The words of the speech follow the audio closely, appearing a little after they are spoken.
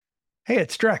Hey,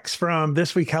 it's Drex from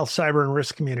This Week Health Cyber and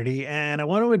Risk Community, and I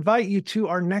want to invite you to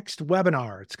our next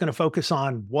webinar. It's going to focus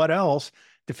on what else?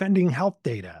 Defending health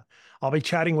data. I'll be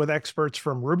chatting with experts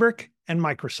from Rubrik and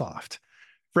Microsoft.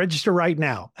 Register right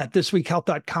now at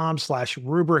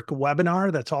thisweekhealth.com/Rubrik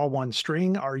webinar. That's all one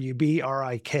string,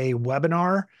 RUBRIK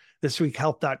webinar,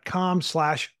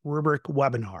 thisweekhealth.com/Rubrik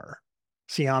webinar.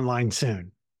 See you online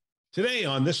soon. Today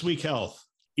on This Week Health,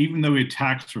 even though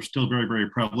attacks are still very, very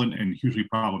prevalent and hugely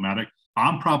problematic,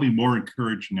 I'm probably more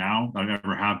encouraged now than I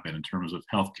ever have been in terms of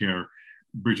healthcare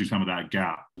bridging some of that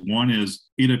gap. One is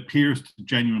it appears to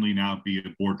genuinely now be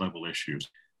a board level issue.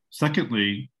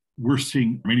 Secondly, we're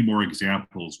seeing many more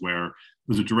examples where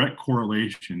there's a direct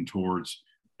correlation towards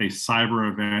a cyber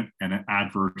event and an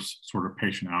adverse sort of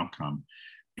patient outcome.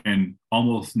 And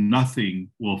almost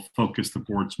nothing will focus the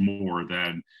boards more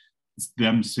than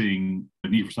them seeing the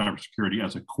need for cybersecurity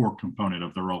as a core component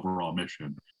of their overall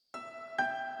mission.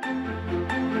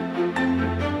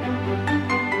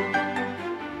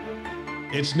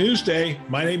 It's Newsday.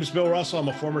 My name is Bill Russell. I'm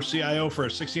a former CIO for a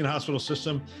 16-hospital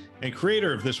system and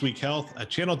creator of This Week Health, a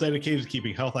channel dedicated to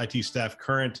keeping health IT staff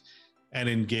current and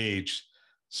engaged.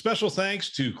 Special thanks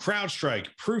to CrowdStrike,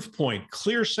 Proofpoint,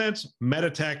 ClearSense,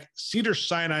 Meditech,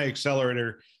 Cedars-Sinai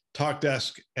Accelerator,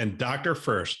 TalkDesk, and Dr.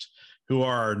 First, who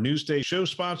are our Newsday show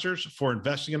sponsors for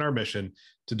investing in our mission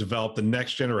to develop the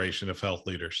next generation of health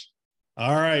leaders.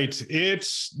 All right,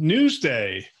 it's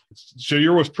Newsday. So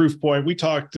you're with Proofpoint. We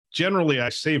talked, generally I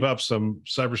save up some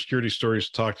cybersecurity stories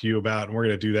to talk to you about, and we're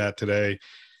going to do that today.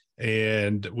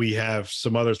 And we have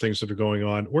some other things that are going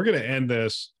on. We're going to end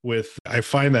this with, I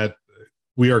find that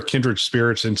we are kindred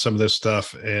spirits in some of this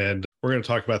stuff. And we're going to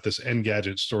talk about this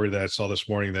Engadget story that I saw this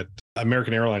morning that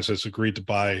American Airlines has agreed to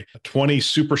buy 20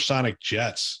 supersonic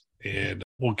jets, and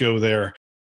we'll go there.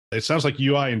 It sounds like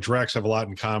UI and Drex have a lot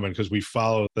in common because we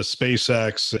follow the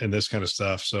SpaceX and this kind of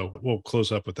stuff. So we'll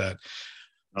close up with that.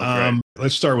 Okay.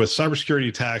 Let's start with cybersecurity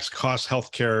attacks cost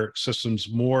healthcare systems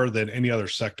more than any other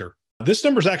sector. This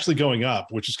number is actually going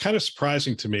up, which is kind of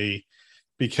surprising to me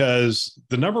because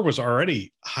the number was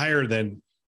already higher than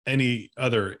any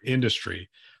other industry.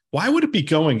 Why would it be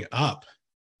going up?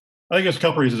 I think there's a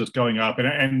couple of reasons it's going up.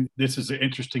 And this is an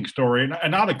interesting story,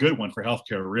 and not a good one for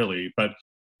healthcare, really. But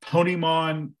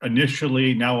Ponemon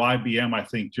initially, now IBM, I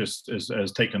think, just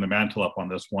has taken the mantle up on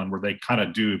this one, where they kind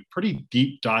of do pretty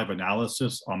deep dive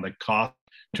analysis on the cost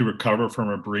to recover from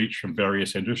a breach from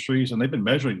various industries. And they've been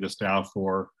measuring this now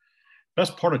for the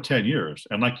best part of 10 years.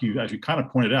 And as you kind of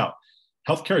pointed out,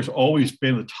 healthcare has always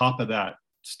been the top of that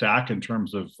stack in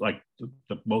terms of like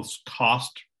the most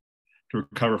cost to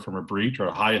recover from a breach, or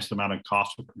the highest amount of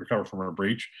cost to recover from a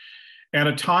breach. And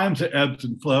at times it ebbs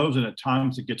and flows, and at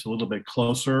times it gets a little bit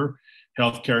closer,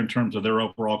 healthcare in terms of their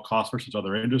overall cost versus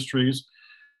other industries.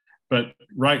 But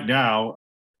right now,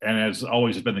 and as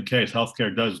always has been the case,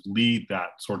 healthcare does lead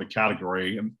that sort of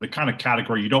category, and the kind of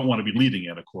category you don't want to be leading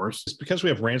in, of course. It's because we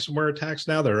have ransomware attacks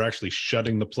now that are actually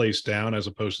shutting the place down as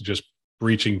opposed to just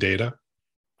breaching data.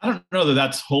 I don't know that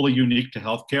that's wholly unique to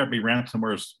healthcare.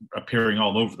 Ransomware is appearing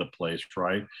all over the place,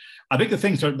 right? I think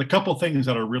the couple of things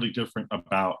that are really different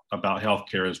about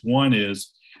healthcare is, one is,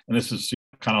 and this is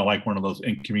kind of like one of those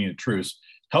inconvenient truths,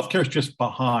 healthcare is just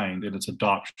behind in its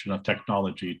adoption of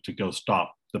technology to go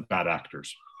stop the bad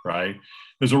actors, right?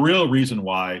 There's a real reason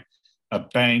why a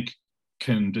bank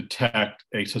can detect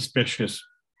a suspicious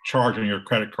charge on your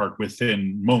credit card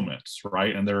within moments,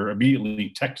 right? And they're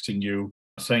immediately texting you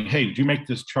saying, hey, did you make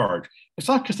this charge? It's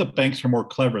not because the banks are more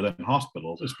clever than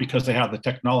hospitals. It's because they have the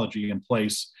technology in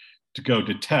place to go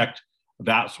detect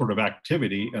that sort of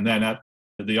activity. And then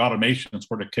the automation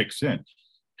sort of kicks in.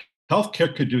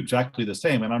 Healthcare could do exactly the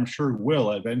same, and I'm sure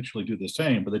will eventually do the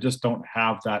same, but they just don't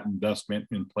have that investment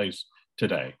in place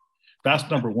today. That's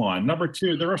number one. Number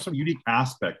two, there are some unique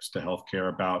aspects to healthcare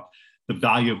about the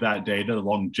value of that data, the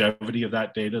longevity of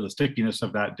that data, the stickiness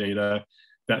of that data,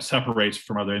 that separates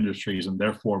from other industries and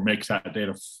therefore makes that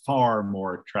data far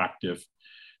more attractive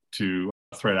to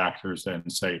threat actors than,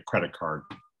 say, credit card.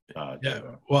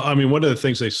 Data. Well, I mean, one of the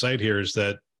things they cite here is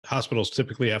that hospitals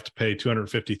typically have to pay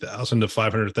 $250,000 to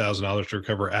 $500,000 to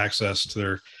recover access to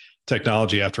their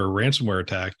technology after a ransomware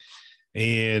attack.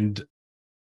 And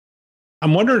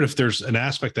I'm wondering if there's an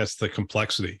aspect that's the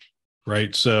complexity,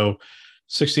 right? So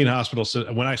 16 hospitals.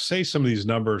 When I say some of these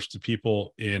numbers to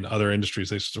people in other industries,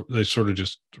 they sort of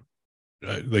just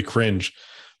they cringe.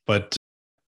 But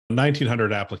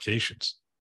 1,900 applications.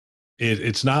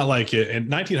 It's not like it. And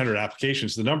 1,900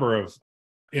 applications, the number of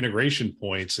integration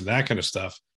points and that kind of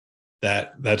stuff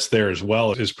that's there as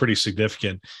well is pretty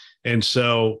significant. And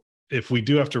so if we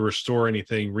do have to restore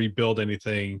anything, rebuild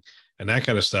anything, and that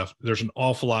kind of stuff. There's an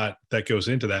awful lot that goes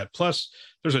into that. Plus,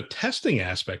 there's a testing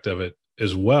aspect of it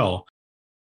as well.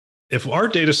 If our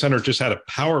data center just had a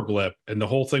power blip and the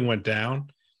whole thing went down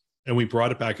and we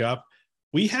brought it back up,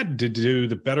 we had to do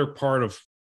the better part of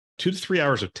 2 to 3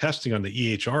 hours of testing on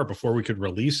the EHR before we could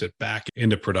release it back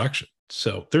into production.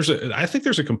 So I think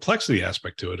there's a complexity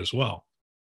aspect to it as well.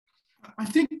 I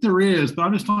think there is, but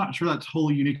I'm just not sure that's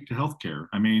wholly unique to healthcare.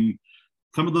 I mean,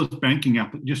 some of those banking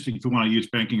just if you want to use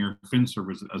banking or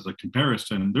FinServ as a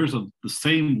comparison, there's the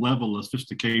same level of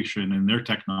sophistication in their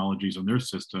technologies and their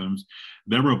systems,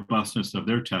 their robustness of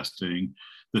their testing,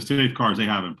 the safeguards they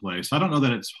have in place. I don't know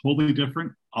that it's wholly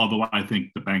different, although I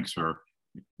think the banks are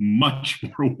much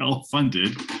more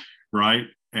well-funded, right?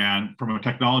 And from a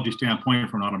technology standpoint,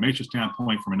 from an automation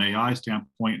standpoint, from an AI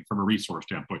standpoint, from a resource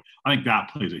standpoint, I think that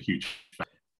plays a huge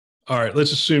factor. All right,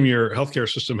 let's assume your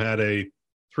healthcare system had a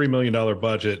 $3 million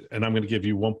budget, and I'm going to give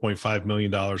you $1.5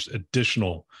 million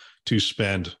additional to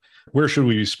spend. Where should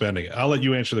we be spending it? I'll let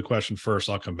you answer the question first.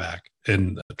 I'll come back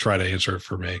and try to answer it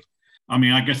for me. I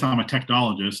mean, I guess I'm a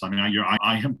technologist. I mean,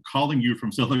 I am calling you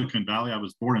from Silicon Valley. I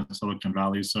was born in Silicon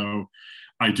Valley. So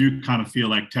I do kind of feel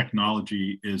like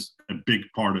technology is a big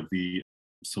part of the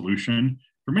solution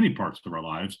for many parts of our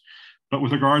lives. But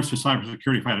with regards to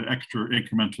cybersecurity, if I had an extra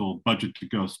incremental budget to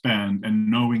go spend and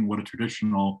knowing what a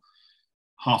traditional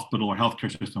hospital or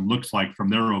healthcare system looks like from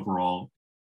their overall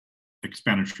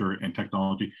expenditure and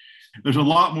technology, there's a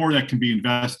lot more that can be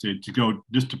invested to go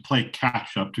just to play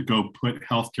catch up, to go put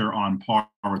healthcare on par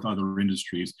with other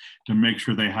industries, to make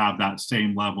sure they have that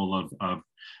same level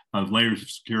of layers of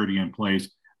security in place.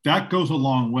 That goes a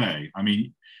long way. I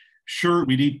mean, sure,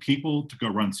 we need people to go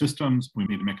run systems. We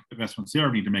need to make investments there.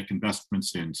 We need to make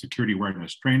investments in security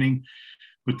awareness training.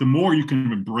 But the more you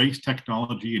can embrace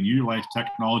technology and utilize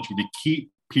technology to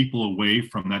keep people away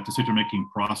from that decision-making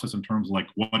process in terms of like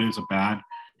what is a bad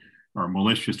or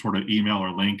malicious sort of email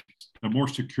or link, the more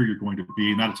secure you're going to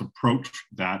be. And that's an approach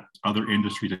that other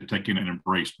industries have taken and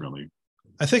embraced, really.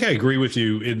 I think I agree with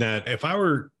you in that if I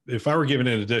were given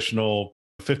an additional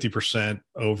 50%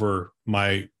 over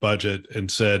my budget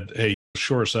and said, hey,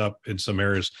 shore us up in some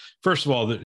areas, first of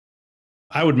all,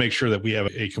 I would make sure that we have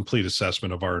a complete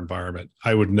assessment of our environment.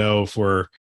 I would know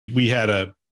we had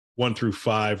a 1 through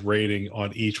 5 rating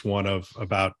on each one of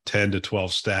about 10 to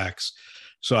 12 stacks.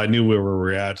 So I knew where we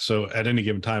were at. So at any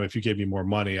given time, if you gave me more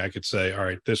money, I could say, all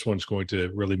right, this one's going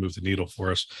to really move the needle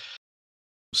for us.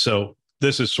 So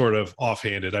this is sort of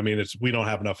offhanded. I mean, we don't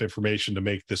have enough information to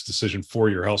make this decision for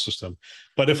your health system.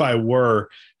 But if I were,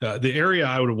 the area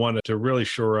I would want to really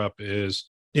shore up is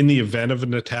in the event of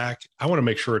an attack, I want to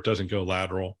make sure it doesn't go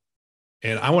lateral.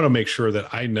 And I want to make sure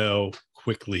that I know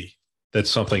quickly that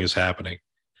something is happening.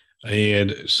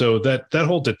 And so that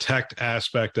whole detect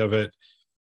aspect of it,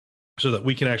 so that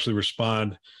we can actually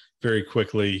respond very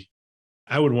quickly.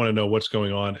 I would want to know what's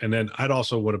going on. And then I'd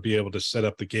also want to be able to set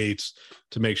up the gates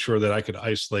to make sure that I could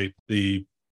isolate the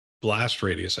blast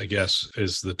radius, I guess,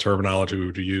 is the terminology we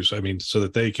would use. I mean, so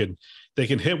that they can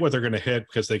hit what they're going to hit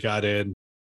because they got in,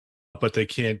 but they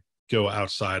can't go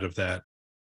outside of that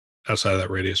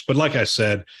radius. But like I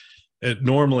said,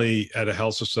 normally at a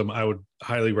health system, I would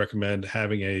highly recommend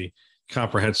having a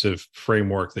comprehensive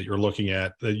framework that you're looking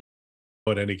at, that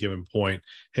at any given point,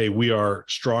 hey, we are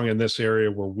strong in this area,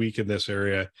 we're weak in this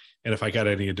area, and if I got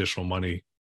any additional money,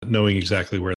 knowing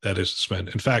exactly where that is to spend.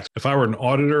 In fact, if I were an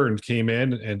auditor and came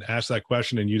in and asked that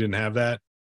question and you didn't have that,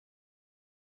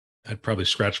 I'd probably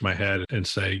scratch my head and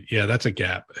say, yeah, that's a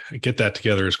gap. Get that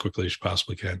together as quickly as you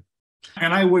possibly can.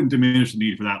 And I wouldn't diminish the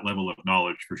need for that level of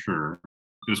knowledge for sure.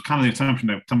 There's kind of the assumption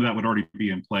that some of that would already be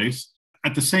in place.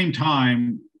 At the same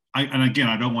time, I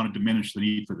don't want to diminish the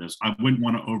need for this. I wouldn't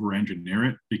want to over-engineer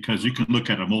it, because you can look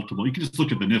at you can just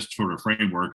look at the NIST sort of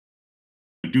framework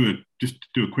and do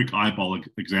a quick eyeball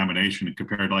examination and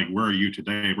compare like, where are you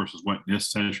today versus what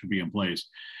NIST says should be in place.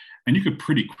 And you could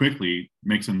pretty quickly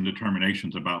make some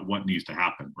determinations about what needs to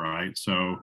happen, right?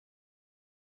 So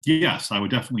yes, I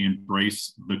would definitely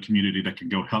embrace the community that can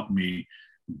go help me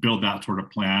build that sort of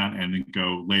plan and then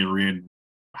go layer in,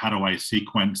 how do I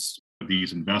sequence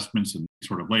these investments and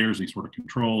sort of layers, these sort of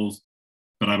controls.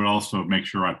 But I would also make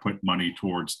sure I put money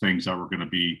towards things that were going to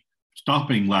be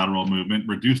stopping lateral movement,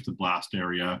 reduce the blast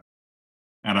area.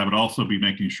 And I would also be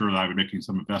making sure that I would be making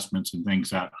some investments in things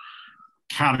that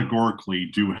categorically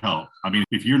do help. I mean,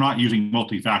 if you're not using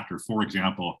multi-factor, for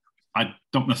example, I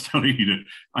don't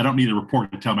need a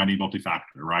report to tell me I need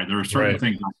multi-factor, right? There are certain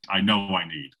things I know I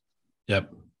need.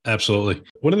 Yep, absolutely.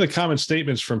 One of the common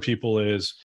statements from people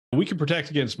is, we can protect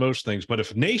against most things, but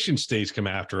if nation states come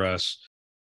after us,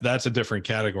 that's a different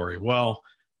category. Well,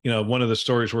 One of the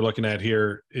stories we're looking at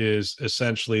here is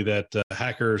essentially that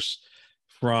hackers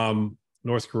from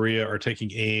North Korea are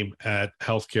taking aim at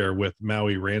healthcare with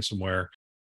Maui ransomware.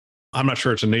 I'm not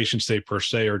sure it's a nation state per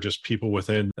se or just people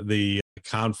within the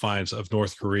confines of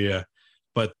North Korea,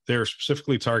 but they're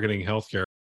specifically targeting healthcare.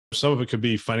 Some of it could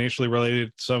be financially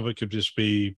related. Some of it could just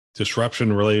be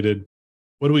disruption related.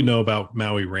 What do we know about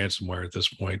Maui ransomware at this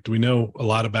point? Do we know a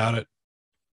lot about it?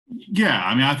 Yeah,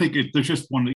 I mean, I think there's just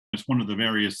it's one of the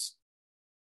various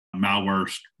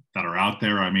malwares that are out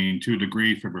there. I mean, to a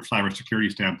degree, from a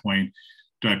cybersecurity standpoint,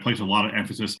 do I place a lot of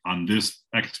emphasis on this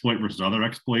exploit versus other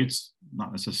exploits?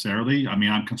 Not necessarily. I mean,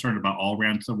 I'm concerned about all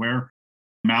ransomware.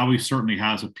 Maui certainly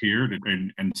has appeared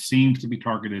and seems to be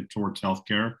targeted towards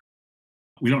healthcare.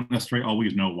 We don't necessarily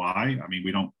always know why. I mean,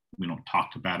 we don't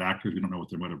talk to bad actors. We don't know what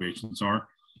their motivations are.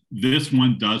 This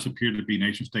one does appear to be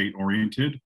nation state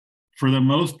oriented. For the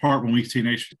most part, when we see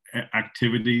nation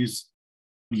activities,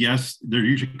 yes, there are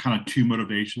usually kind of two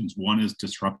motivations. One is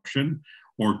disruption,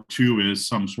 or two is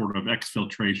some sort of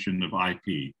exfiltration of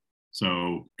IP.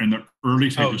 So in the early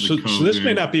stages of COVID, so this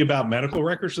may not be about medical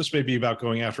records. This may be about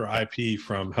going after IP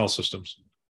from health systems.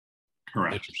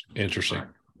 Correct. Interesting.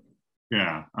 Correct.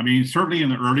 Yeah. I mean, certainly in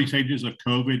the early stages of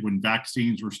COVID, when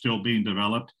vaccines were still being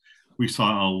developed, we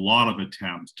saw a lot of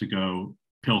attempts to go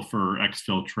pilfer,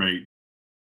 exfiltrate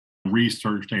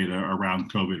research data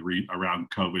around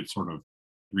COVID sort of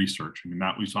research. I mean,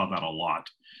 we saw that a lot.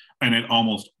 And it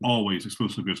almost always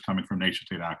exclusively was coming from nation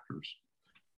state actors.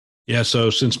 Yeah, so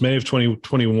since May of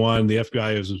 2021, the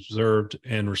FBI has observed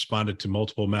and responded to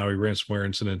multiple Maui ransomware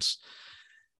incidents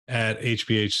at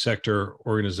HBH sector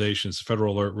organizations.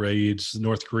 Federal alert raids,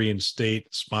 North Korean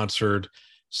state-sponsored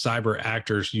cyber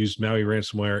actors used Maui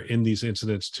ransomware in these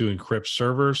incidents to encrypt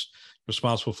servers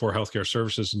responsible for healthcare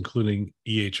services, including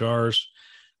EHRs,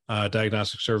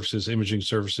 diagnostic services, imaging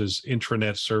services,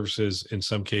 intranet services. In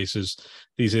some cases,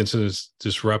 these incidents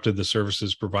disrupted the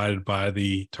services provided by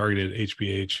the targeted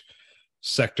HBH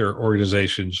sector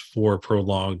organizations for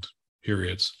prolonged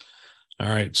periods. All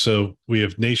right, so we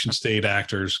have nation state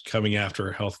actors coming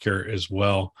after healthcare as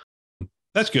well.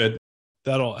 That's good.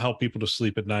 That'll help people to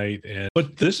sleep at night.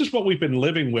 But this is what we've been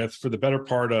living with for the better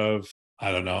part of,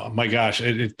 I don't know. My gosh,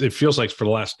 it feels like for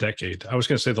the last decade. I was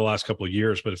going to say the last couple of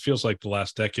years, but it feels like the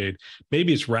last decade.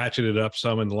 Maybe it's ratcheted up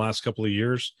some in the last couple of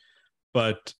years,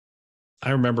 but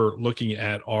I remember looking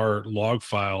at our log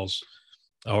files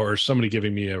or somebody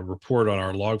giving me a report on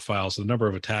our log files, the number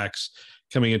of attacks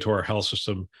coming into our health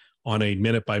system on a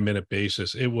minute by minute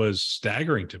basis. It was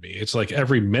staggering to me. It's like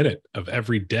every minute of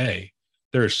every day,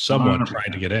 there's someone 100%.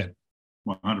 trying to get in.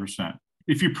 100%.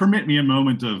 If you permit me a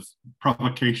moment of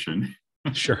provocation.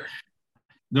 Sure.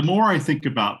 The more I think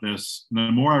about this,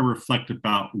 the more I reflect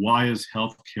about why is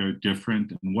healthcare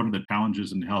different and what are the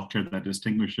challenges in healthcare that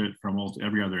distinguish it from almost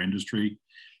every other industry.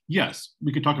 Yes,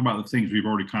 we could talk about the things we've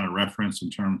already kind of referenced in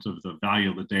terms of the value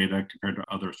of the data compared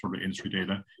to other sort of industry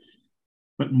data.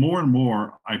 But more and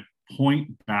more, I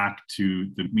point back to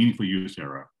the meaningful use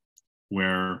era,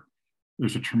 where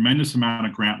there's a tremendous amount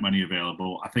of grant money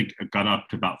available. I think it got up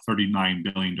to about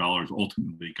 $39 billion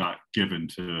ultimately got given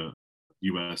to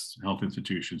U.S. health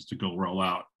institutions to go roll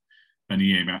out an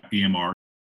EMR.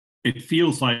 It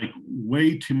feels like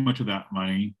way too much of that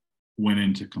money went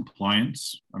into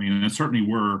compliance. I mean, there certainly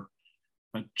were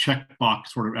checkbox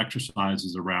sort of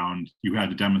exercises around you had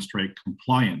to demonstrate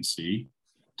compliancy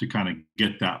to kind of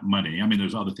get that money. I mean,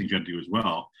 there's other things you had to do as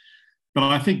well. But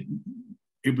I think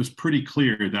it was pretty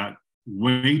clear that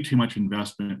way too much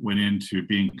investment went into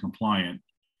being compliant,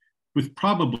 with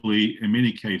probably, in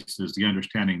many cases, the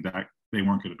understanding that they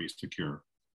weren't going to be secure.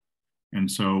 And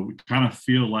so we kind of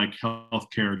feel like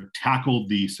healthcare tackled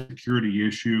the security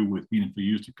issue with meaningful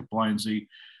use and compliancy.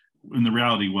 And the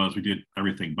reality was we did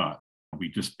everything but. We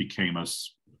just became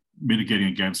us mitigating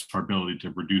against our ability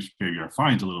to reduce maybe our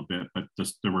fines a little bit, but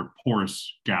there were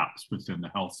porous gaps within the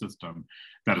health system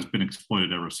that has been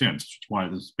exploited ever since, which is why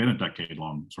this has been a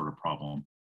decade-long sort of problem.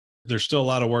 There's still a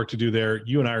lot of work to do there.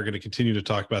 You and I are going to continue to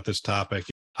talk about this topic.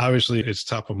 Obviously, it's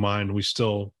top of mind.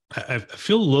 I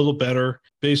feel a little better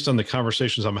based on the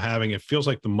conversations I'm having. It feels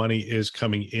like the money is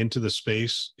coming into the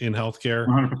space in healthcare.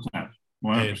 100%.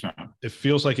 100%. It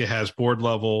feels like it has board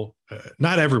level,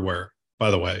 not everywhere, by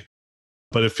the way,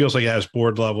 but it feels like it has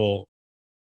board level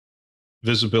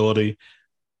visibility.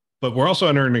 But we're also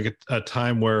entering a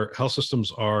time where health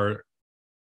systems are,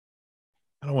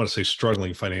 I don't want to say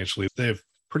struggling financially. They have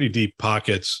pretty deep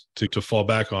pockets to fall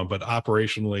back on, but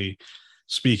operationally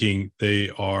speaking, they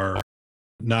are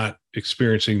not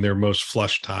experiencing their most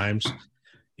flush times.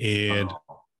 And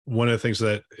one of the things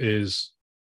that is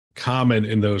common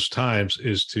in those times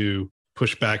is to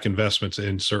push back investments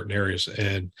in certain areas.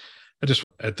 And I just,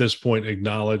 at this point,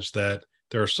 acknowledge that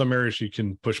there are some areas you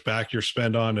can push back your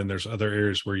spend on, and there's other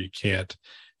areas where you can't.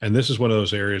 And this is one of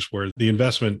those areas where the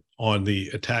investment on the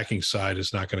attacking side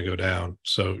is not going to go down.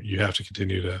 So you have to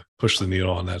continue to push the needle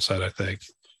on that side, I think.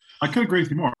 I could agree with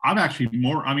you more. I'm actually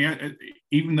more,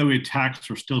 even though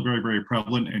attacks are still very, very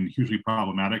prevalent and hugely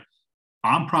problematic,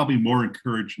 I'm probably more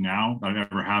encouraged now than I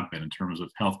ever have been in terms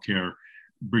of healthcare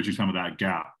bridging some of that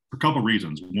gap for a couple of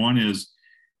reasons. One is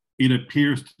it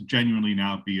appears to genuinely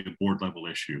now be a board level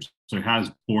issue. So it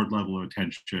has board level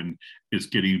attention. It's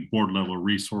getting board level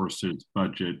resources,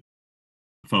 budget,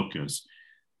 focus.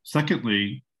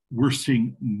 Secondly, we're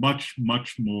seeing much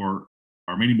more,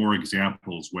 or many more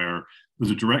examples where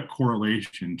there's a direct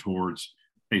correlation towards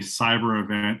a cyber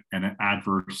event and an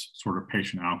adverse sort of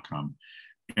patient outcome.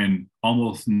 And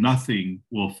almost nothing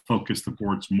will focus the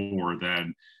boards more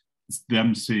than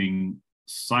them seeing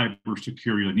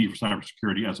cybersecurity, the need for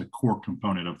cybersecurity as a core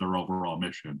component of their overall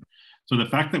mission. So the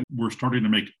fact that we're starting to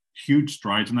make huge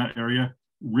strides in that area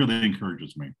really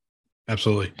encourages me.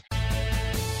 Absolutely.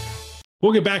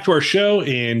 We'll get back to our show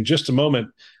in just a moment.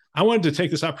 I wanted to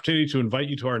take this opportunity to invite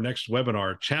you to our next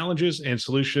webinar, Challenges and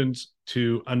Solutions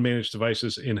to Unmanaged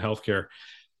Devices in Healthcare.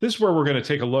 This is where we're going to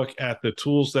take a look at the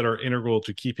tools that are integral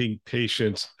to keeping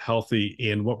patients healthy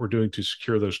and what we're doing to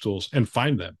secure those tools and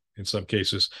find them in some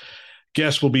cases.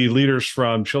 Guests will be leaders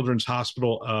from Children's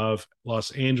Hospital of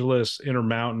Los Angeles,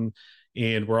 Intermountain,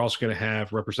 and we're also going to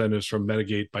have representatives from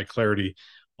Medigate by Clarity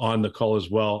on the call as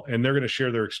well. And they're going to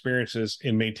share their experiences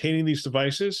in maintaining these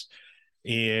devices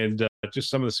and just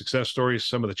some of the success stories,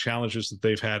 some of the challenges that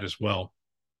they've had as well.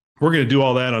 We're going to do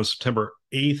all that on September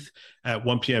 8th at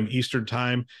 1 p.m. Eastern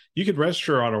time. You can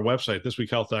register on our website,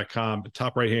 thisweekhealth.com. The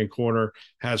top right-hand corner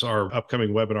has our upcoming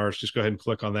webinars. Just go ahead and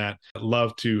click on that. I'd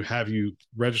love to have you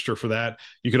register for that.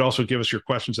 You could also give us your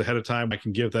questions ahead of time. I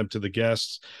can give them to the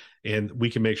guests, and we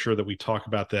can make sure that we talk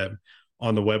about them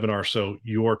on the webinar so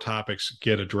your topics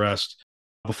get addressed.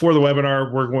 Before the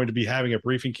webinar, we're going to be having a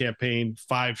briefing campaign,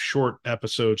 5 short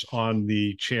episodes on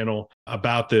the channel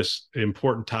about this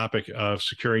important topic of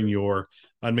securing your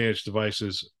unmanaged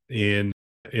devices in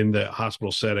the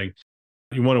hospital setting.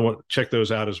 You want to check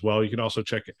those out as well. You can also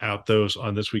check out those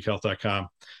on thisweekhealth.com.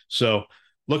 So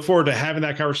look forward to having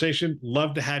that conversation.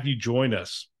 Love to have you join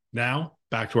us. Now,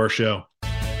 back to our show.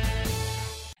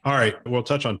 All right, we'll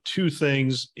touch on 2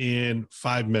 things in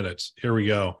 5 minutes. Here we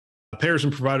go. Payers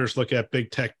and providers look at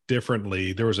big tech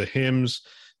differently. There was a HIMSS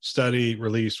study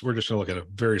released. We're just going to look at a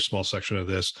very small section of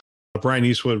this. Brian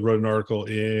Eastwood wrote an article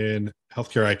in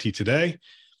Healthcare IT Today.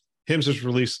 HIMSS has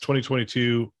released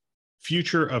 2022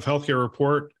 Future of Healthcare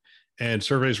report, and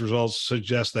surveys results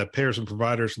suggest that payers and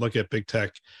providers look at big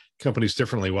tech companies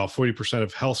differently. While 40%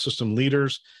 of health system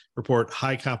leaders report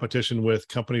high competition with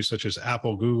companies such as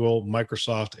Apple, Google,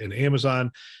 Microsoft, and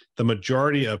Amazon, the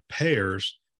majority of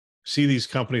payers see these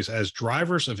companies as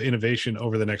drivers of innovation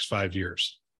over the next 5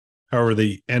 years. However,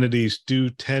 the entities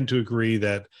do tend to agree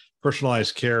that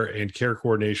personalized care and care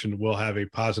coordination will have a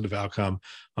positive outcome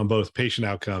on both patient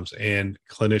outcomes and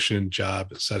clinician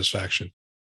job satisfaction.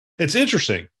 It's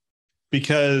interesting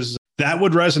because that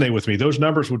would resonate with me. Those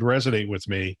numbers would resonate with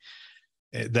me,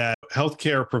 that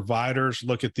healthcare providers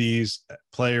look at these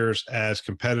players as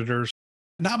competitors,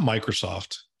 not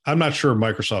Microsoft. I'm not sure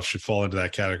Microsoft should fall into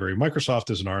that category.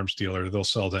 Microsoft is an arms dealer. They'll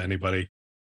sell to anybody.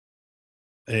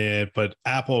 But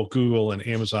Apple, Google, and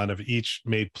Amazon have each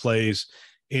made plays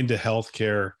into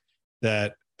healthcare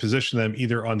that position them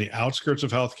either on the outskirts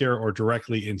of healthcare or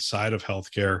directly inside of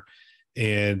healthcare.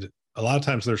 And a lot of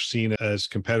times they're seen as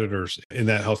competitors in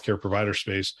that healthcare provider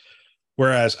space.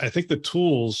 Whereas I think the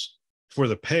tools for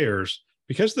the payers,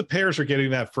 because the payers are getting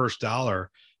that first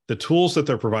dollar, the tools that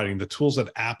they're providing, the tools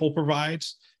that Apple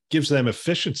provides, gives them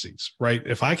efficiencies, right?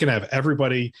 If I can have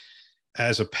everybody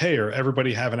as a payer,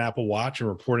 everybody have an Apple Watch and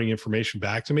reporting information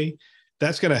back to me,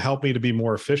 that's going to help me to be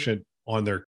more efficient on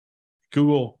their.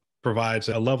 Google provides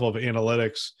a level of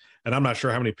analytics, and I'm not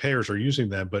sure how many payers are using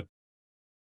them, but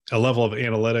a level of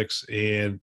analytics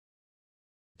and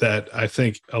that I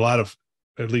think a lot of,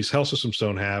 at least health systems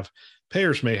don't have.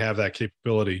 Payers may have that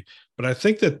capability, but I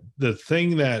think that the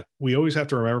thing that we always have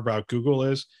to remember about Google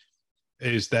is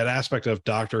that aspect of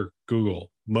Dr. Google.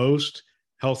 Most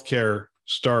healthcare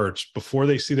starts before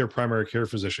they see their primary care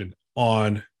physician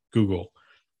on Google,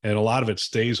 and a lot of it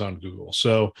stays on Google.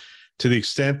 So to the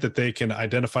extent that they can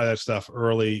identify that stuff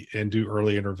early and do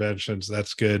early interventions,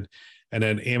 that's good. And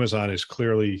then Amazon is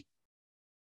clearly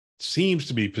seems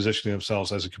to be positioning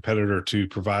themselves as a competitor to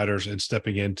providers and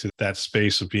stepping into that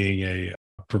space of being a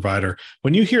provider.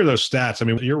 When you hear those stats, I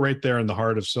mean, you're right there in the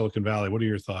heart of Silicon Valley. What are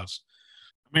your thoughts?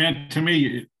 Man, to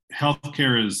me,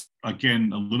 healthcare is,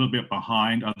 again, a little bit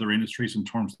behind other industries in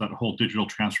terms of that whole digital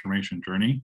transformation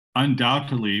journey.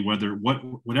 Undoubtedly,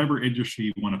 whatever industry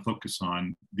you want to focus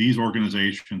on, these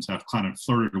organizations have kind of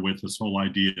flirted with this whole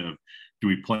idea of, do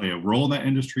we play a role in that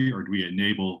industry, or do we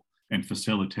enable and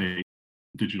facilitate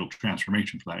digital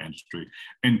transformation for that industry?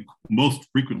 And most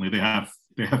frequently, they have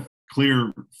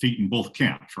clear feet in both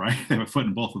camps, right? They have a foot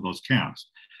in both of those camps.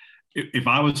 If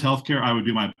I was healthcare, I would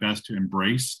do my best to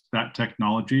embrace that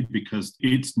technology, because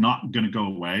it's not going to go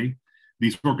away.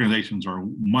 These organizations are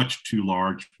much too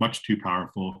large, much too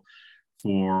powerful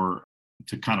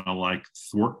to kind of like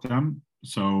thwart them.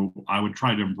 So I would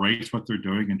try to embrace what they're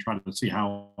doing and try to see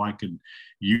how I can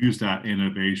use that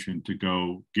innovation to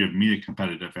go give me a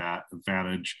competitive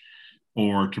advantage,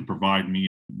 or to provide me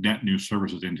net new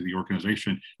services into the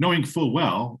organization, knowing full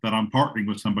well that I'm partnering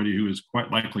with somebody who is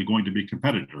quite likely going to be a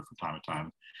competitor from time to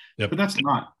time. Yep. But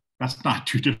that's not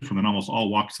too different than almost all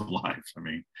walks of life. I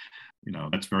mean,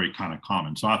 that's very kind of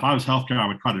common. So if I was healthcare, I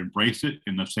would try to embrace it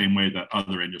in the same way that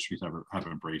other industries have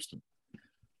embraced it.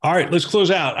 All right, let's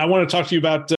close out. I want to talk to you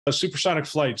about supersonic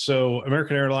flight. So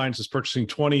American Airlines is purchasing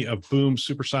 20 of Boom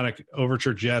supersonic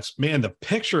Overture jets. Man, the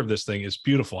picture of this thing is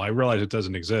beautiful. I realize it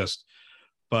doesn't exist,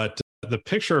 but the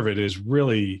picture of it is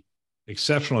really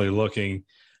exceptionally looking.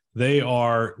 They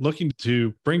are looking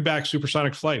to bring back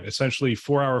supersonic flight, essentially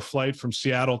 4-hour flight from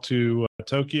Seattle to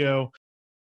Tokyo.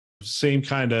 Same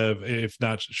kind of, if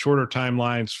not shorter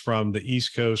timelines from the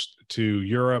East Coast to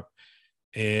Europe.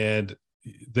 And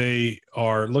they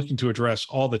are looking to address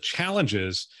all the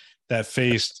challenges that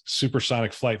faced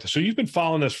supersonic flight. So you've been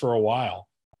following this for a while.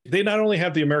 They not only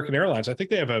have the American Airlines, I think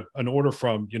they have an order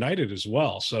from United as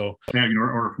well. So they have an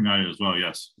order from United as well.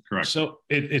 Yes, correct. So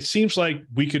it seems like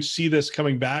we could see this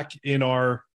coming back in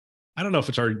I don't know if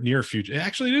it's our near future.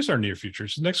 Actually, it is our near future.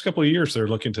 It's the next couple of years they're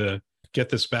looking to get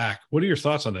this back. What are your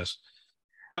thoughts on this?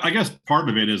 I guess part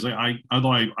of it is,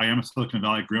 although I am a Silicon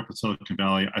Valley, grew up in Silicon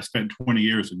Valley, I spent 20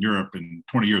 years in Europe and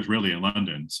 20 years really in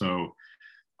London. So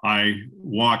I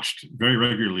watched very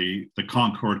regularly the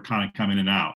Concorde kind of come in and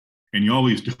out. And you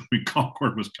always do when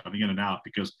Concorde was coming in and out,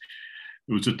 because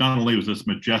it was just, not only was this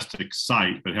majestic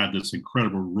sight, but had this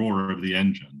incredible roar of the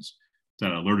engines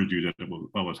that alerted you that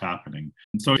what was happening.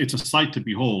 And so it's a sight to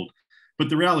behold. But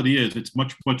the reality is,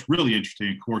 what's really interesting,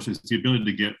 of course, is the ability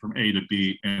to get from A to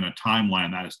B in a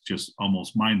timeline that is just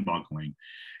almost mind-boggling.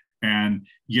 And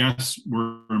yes,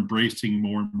 we're embracing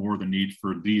more and more the need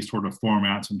for these sort of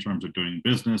formats in terms of doing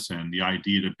business, and the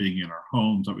idea of being in our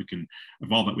homes,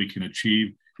 of all that we can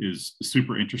achieve is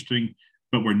super interesting.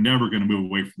 But we're never going to move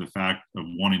away from the fact of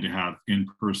wanting to have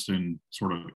in-person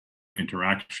sort of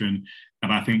interaction.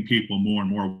 And I think people more and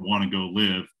more want to go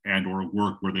live and or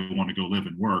work where they want to go live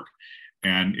and work.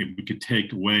 And if we could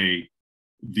take away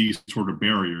these sort of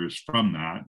barriers from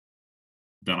that,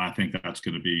 then I think that's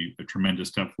going to be a tremendous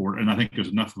step forward. And I think there's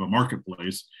enough of a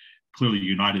marketplace, clearly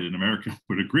United and American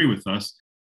would agree with us,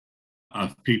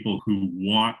 of people who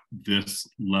want this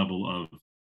level of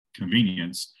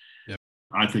convenience. Yep.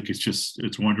 I think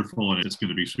it's wonderful, and it's going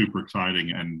to be super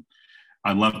exciting. And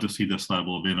I love to see this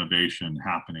level of innovation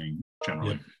happening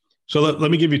generally. Yep. So let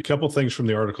me give you a couple things from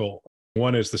the article.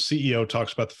 One is the CEO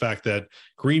talks about the fact that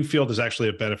greenfield is actually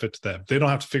a benefit to them. They don't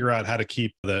have to figure out how to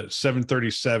keep the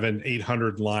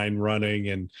 737-800 line running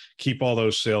and keep all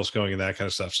those sales going and that kind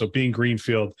of stuff. So being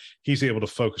greenfield, he's able to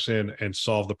focus in and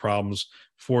solve the problems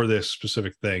for this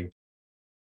specific thing.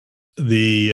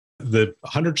 The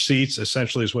 100 seats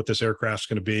essentially is what this aircraft's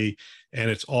going to be, and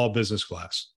it's all business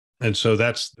class. And so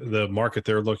that's the market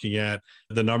they're looking at.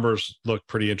 The numbers look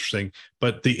pretty interesting,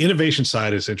 but the innovation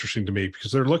side is interesting to me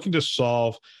because they're looking to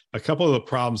solve a couple of the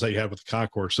problems that you had with the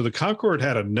Concorde. So the Concorde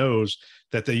had a nose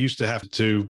that they used to have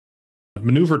to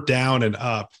maneuver down and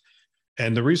up.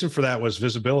 And the reason for that was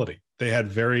visibility. They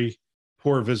had very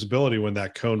poor visibility when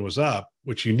that cone was up,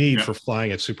 which you need for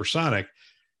flying at supersonic.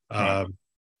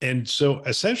 And so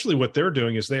essentially what they're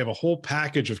doing is they have a whole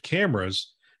package of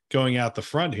cameras going out the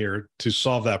front here to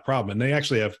solve that problem. And they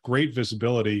actually have great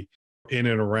visibility in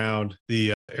and around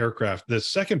the aircraft. The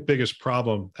second biggest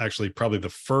problem, actually probably the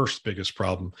first biggest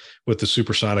problem with the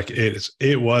supersonic,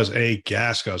 it was a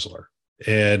gas guzzler.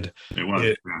 And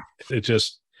it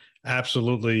just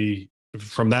absolutely,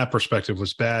 from that perspective,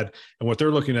 was bad. And what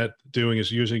they're looking at doing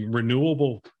is using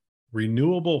renewable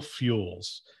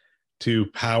fuels to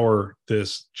power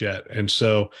this jet. And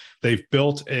so they've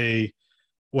built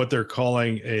what they're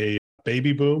calling a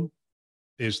baby boom,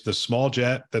 is the small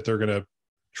jet that they're going to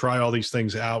try all these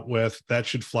things out with. That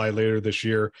should fly later this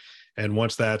year. And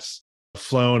once that's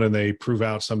flown and they prove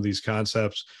out some of these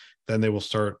concepts, then they will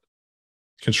start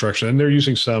construction. And they're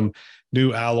using some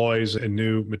new alloys and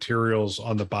new materials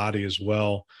on the body as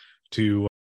well to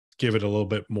give it a little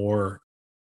bit more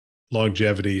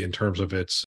longevity in terms of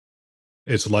its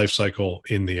life cycle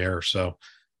in the air. So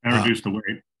and reduce the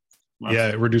weight.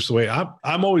 Yeah, reduce the weight.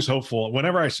 I'm always hopeful.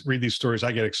 Whenever I read these stories,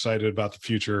 I get excited about the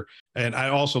future. And I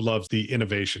also love the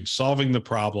innovation, solving the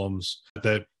problems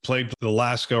that played the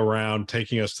last go round,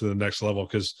 taking us to the next level.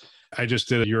 Because I just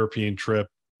did a European trip,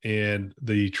 and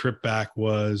the trip back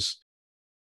was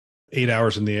 8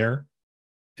 hours in the air.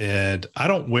 And I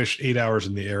don't wish 8 hours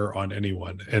in the air on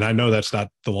anyone. And I know that's not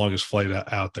the longest flight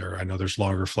out there. I know there's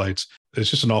longer flights. It's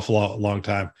just an awful long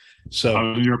time. So I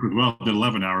was in Europe as well, did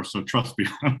 11 hours. So trust me,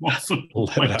 I'm also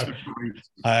 11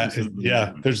 hours.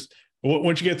 Yeah, there's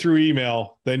once you get through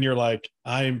email, then you're like,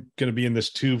 I'm going to be in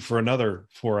this tube for another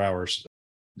 4 hours.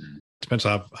 Depends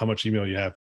on how much email you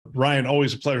have. Ryan,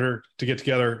 always a pleasure to get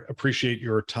together. Appreciate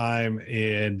your time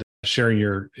and sharing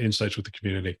your insights with the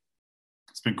community.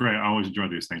 It's been great. I always enjoy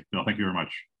these things. Bill, thank you very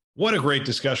much. What a great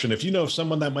discussion. If you know of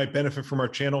someone that might benefit from our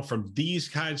channel from these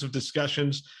kinds of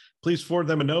discussions, please forward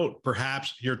them a note,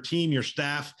 perhaps your team, your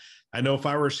staff. I know if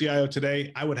I were a CIO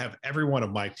today, I would have every one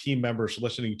of my team members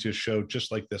listening to a show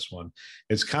just like this one.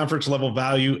 It's conference level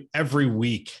value every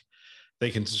week.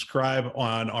 They can subscribe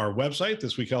on our website,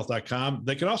 thisweekhealth.com.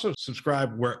 They can also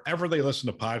subscribe wherever they listen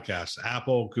to podcasts,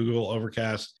 Apple, Google,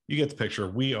 Overcast. You get the picture.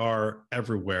 We are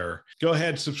everywhere. Go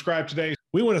ahead, subscribe today.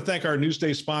 We want to thank our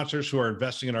Newsday sponsors who are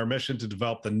investing in our mission to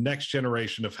develop the next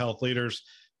generation of health leaders.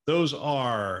 Those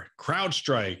are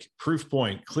CrowdStrike,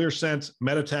 Proofpoint, ClearSense,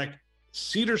 Meditech,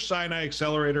 Cedars-Sinai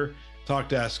Accelerator,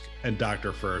 TalkDesk, and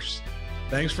Dr. First.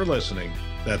 Thanks for listening.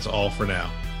 That's all for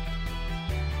now.